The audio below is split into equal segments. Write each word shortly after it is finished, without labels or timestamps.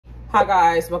Hi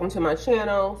guys, welcome to my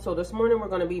channel. So this morning we're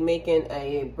going to be making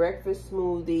a breakfast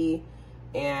smoothie,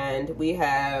 and we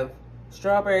have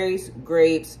strawberries,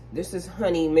 grapes, this is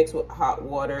honey mixed with hot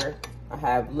water, I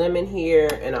have lemon here,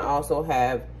 and I also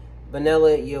have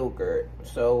vanilla yogurt.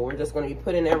 So we're just going to be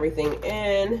putting everything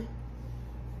in.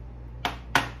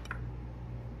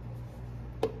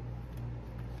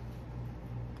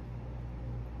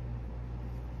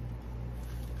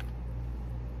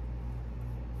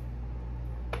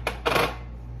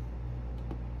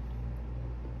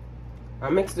 I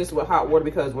mix this with hot water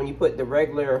because when you put the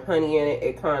regular honey in it,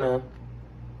 it kind of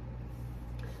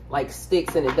like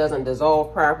sticks and it doesn't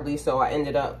dissolve properly. So I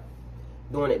ended up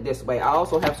doing it this way. I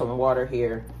also have some water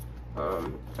here.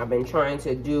 I've been trying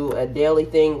to do a daily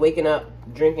thing, waking up,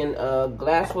 drinking a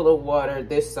glass full of water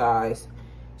this size.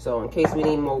 So in case we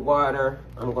need more water,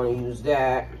 I'm going to use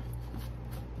that.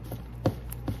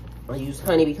 I use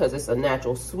honey because it's a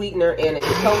natural sweetener and it's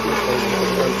healthy. So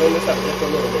I'm going to bring this up just a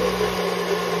little bit.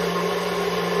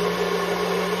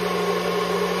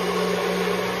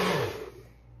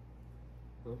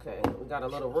 Okay, we got a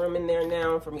little room in there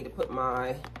now for me to put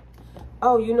my,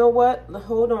 oh, you know what?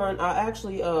 Hold on. I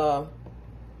actually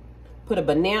put a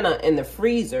banana in the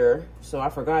freezer, so I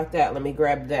forgot that. Let me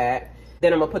grab that.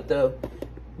 Then I'm gonna put the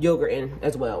yogurt in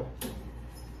as well.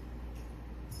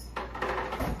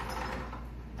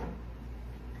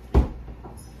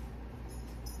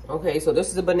 Okay, so this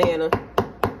is a banana.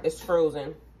 It's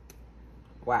frozen.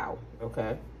 Wow,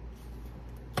 okay.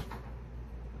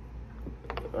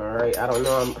 All right, I don't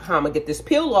know how I'm gonna get this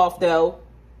peel off though.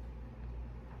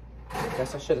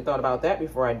 Guess I should have thought about that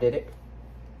before I did it.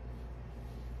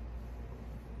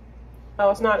 Oh,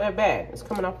 it's not that bad. It's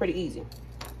coming off pretty easy.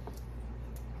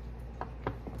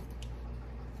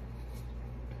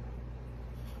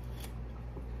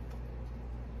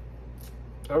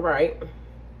 All right.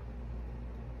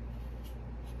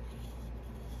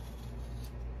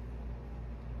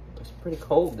 It's pretty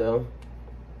cold though.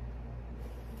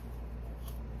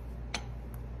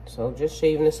 So just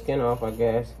shaving the skin off, I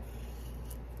guess.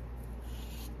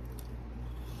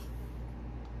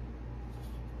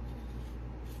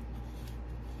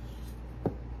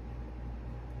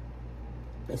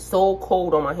 It's so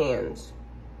cold on my hands.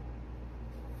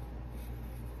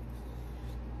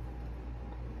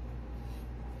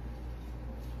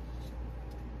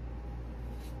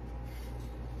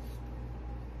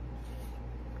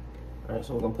 All right,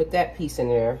 so we're gonna put that piece in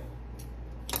there.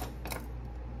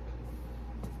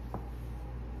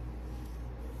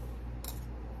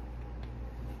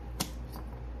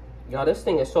 Y'all, this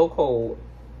thing is so cold.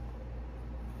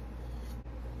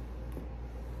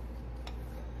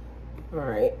 All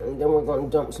right, and then we're gonna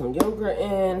dump some yogurt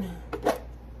in.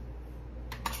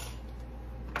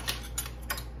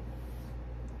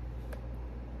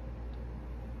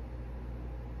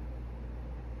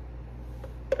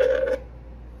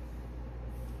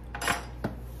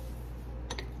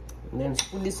 And then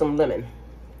squeeze some lemon.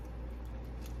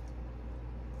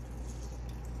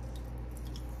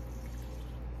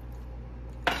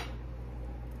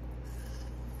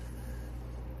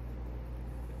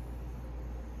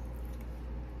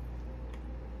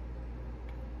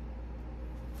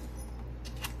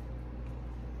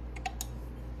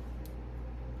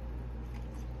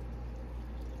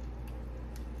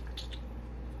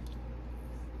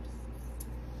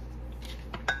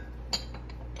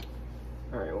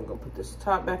 All right, we're gonna put this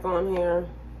top back on here.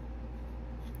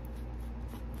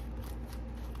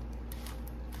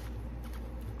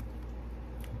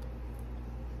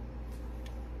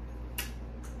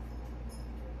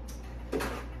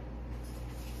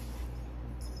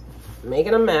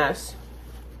 Making a mess.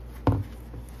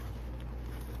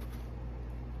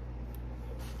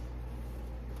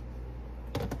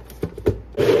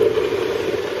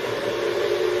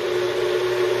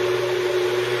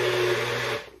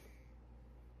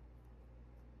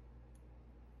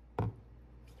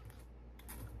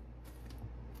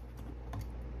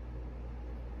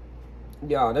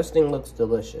 Y'all, this thing looks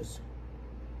delicious.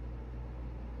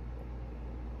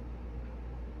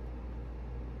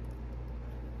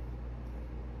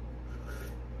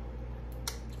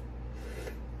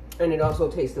 And it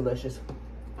also tastes delicious.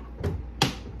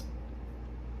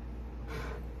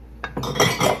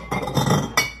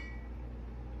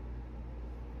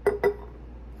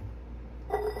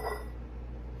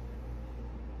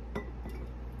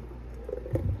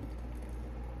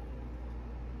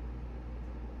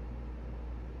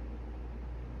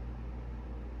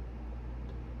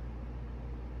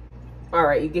 All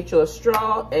right, you get your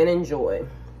straw and enjoy.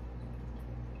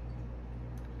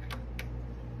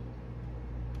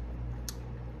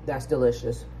 That's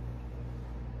delicious.